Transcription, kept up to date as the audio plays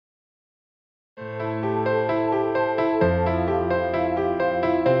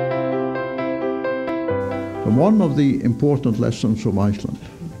And one of the important lessons of Iceland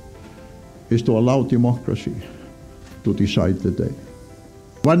is to allow democracy to decide the day.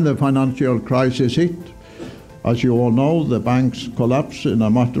 When the financial crisis hit, as you all know, the banks collapsed in a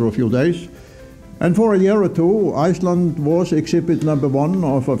matter of few days. And for a year or two, Iceland was exhibit number one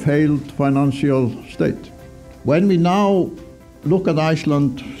of a failed financial state. When we now look at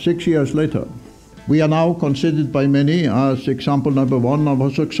Iceland 6 years later, we are now considered by many as example number one of a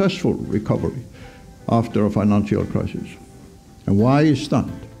successful recovery after a financial crisis. And why is that?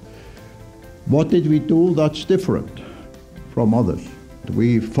 What did we do that's different from others?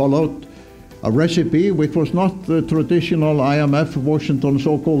 We followed a recipe which was not the traditional IMF Washington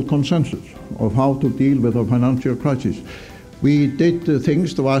so-called consensus of how to deal with a financial crisis. We did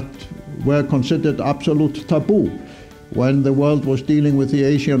things that were considered absolute taboo when the world was dealing with the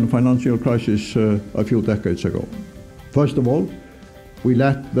Asian financial crisis a few decades ago. First of all, we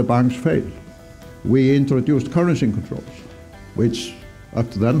let the banks fail. We introduced currency controls, which up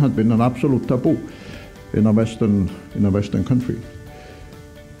to then had been an absolute taboo in a Western country.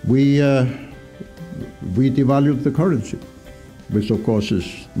 We devalued the currency, which of course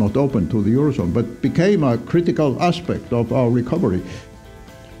is not open to the Eurozone, but became a critical aspect of our recovery.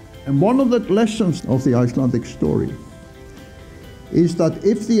 And one of the lessons of the Icelandic story is that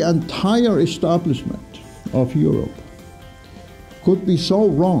if the entire establishment of Europe could be so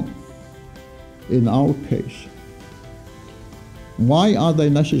wrong in our case, why are they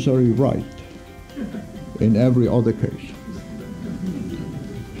necessarily right in every other case?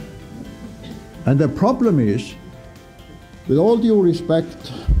 And the problem is, with all due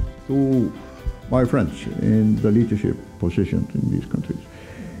respect to my friends in the leadership positions in these countries,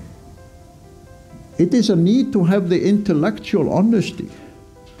 it is a need to have the intellectual honesty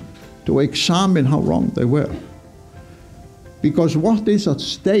to examine how wrong they were. Because what is at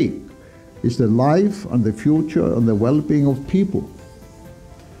stake is the life and the future and the well-being of people.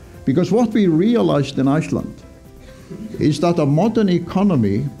 Because what we realized in Iceland is that a modern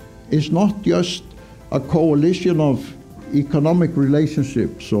economy is not just a coalition of economic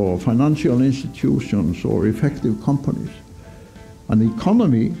relationships or financial institutions or effective companies. An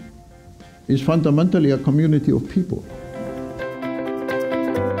economy is fundamentally a community of people.